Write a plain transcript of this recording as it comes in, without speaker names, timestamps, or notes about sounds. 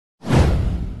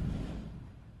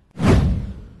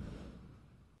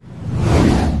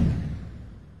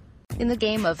In the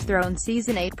Game of Thrones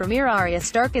Season 8 premiere, Arya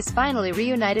Stark is finally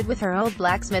reunited with her old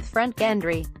blacksmith friend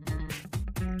Gendry.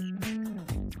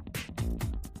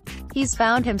 He's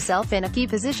found himself in a key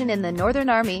position in the Northern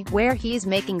Army, where he's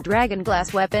making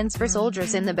Dragonglass weapons for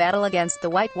soldiers in the battle against the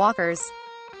White Walkers.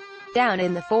 Down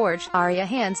in the forge, Arya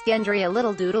hands Gendry a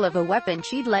little doodle of a weapon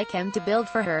she'd like him to build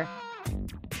for her.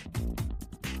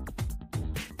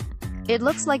 It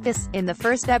looks like this. In the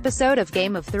first episode of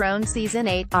Game of Thrones Season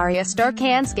 8, Arya Stark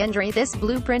hands Gendry this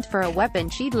blueprint for a weapon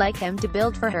she'd like him to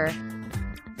build for her.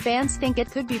 Fans think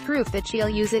it could be proof that she'll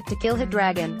use it to kill her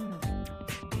dragon.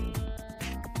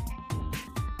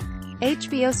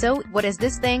 HBO. So, what is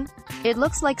this thing? It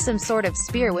looks like some sort of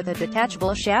spear with a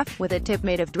detachable shaft, with a tip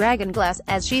made of dragonglass,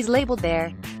 as she's labeled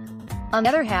there. On the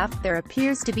other half, there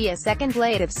appears to be a second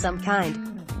blade of some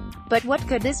kind. But what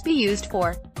could this be used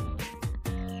for?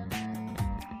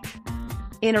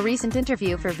 In a recent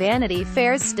interview for Vanity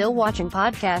Fair's Still Watching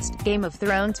podcast, Game of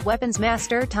Thrones weapons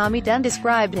master Tommy Dunn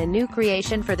described a new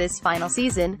creation for this final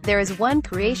season. There is one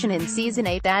creation in Season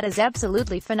 8 that is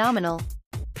absolutely phenomenal.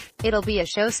 It'll be a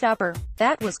showstopper.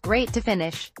 That was great to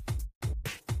finish.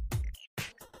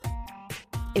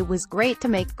 It was great to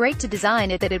make, great to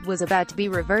design it. That it was about to be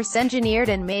reverse engineered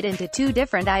and made into two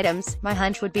different items. My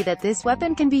hunch would be that this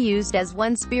weapon can be used as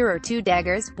one spear or two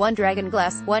daggers, one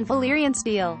dragonglass, one Valyrian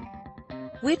steel,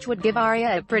 which would give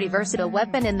Arya a pretty versatile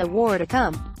weapon in the war to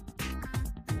come.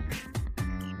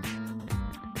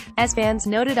 As fans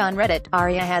noted on Reddit,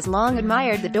 Arya has long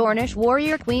admired the Dornish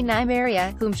warrior Queen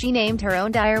Nymeria, whom she named her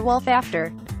own direwolf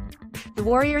after. The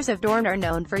warriors of Dorne are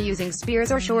known for using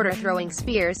spears or shorter throwing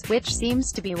spears, which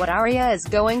seems to be what Arya is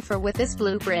going for with this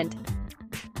blueprint.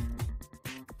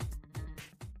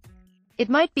 It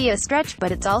might be a stretch,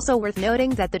 but it's also worth noting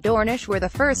that the Dornish were the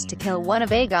first to kill one of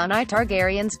Aegon I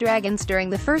Targaryen's dragons during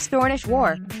the First Dornish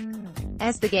War,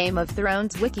 as the Game of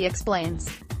Thrones wiki explains.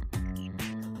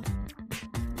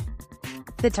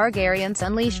 The Targaryens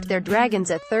unleashed their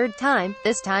dragons a third time,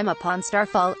 this time upon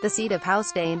Starfall, the seat of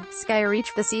House Dane,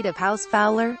 Skyreach, the seat of House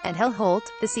Fowler, and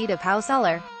Hellholt, the seat of House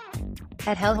Uller.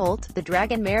 At Hellholt, the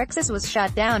dragon Merixus was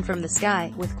shot down from the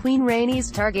sky, with Queen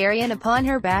Rhaenys Targaryen upon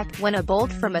her back, when a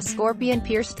bolt from a scorpion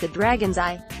pierced the dragon's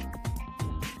eye.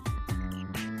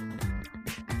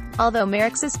 Although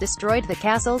Merixus destroyed the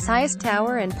castle's highest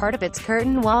tower and part of its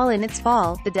curtain wall in its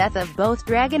fall, the death of both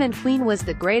dragon and queen was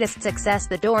the greatest success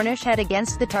the Dornish had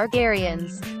against the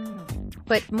Targaryens.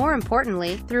 But, more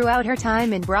importantly, throughout her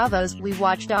time in Bravos, we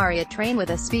watched Arya train with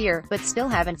a spear, but still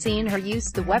haven't seen her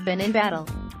use the weapon in battle.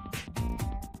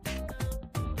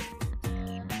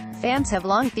 Fans have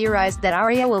long theorized that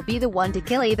Arya will be the one to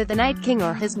kill either the Night King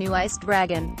or his new Ice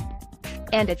Dragon.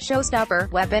 And a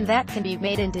showstopper weapon that can be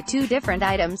made into two different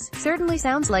items certainly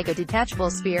sounds like a detachable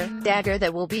spear dagger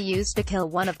that will be used to kill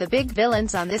one of the big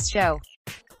villains on this show.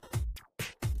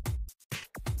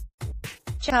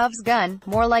 Chekhov's gun,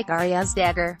 more like Arya's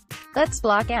dagger. Let's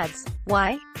block ads.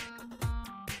 Why?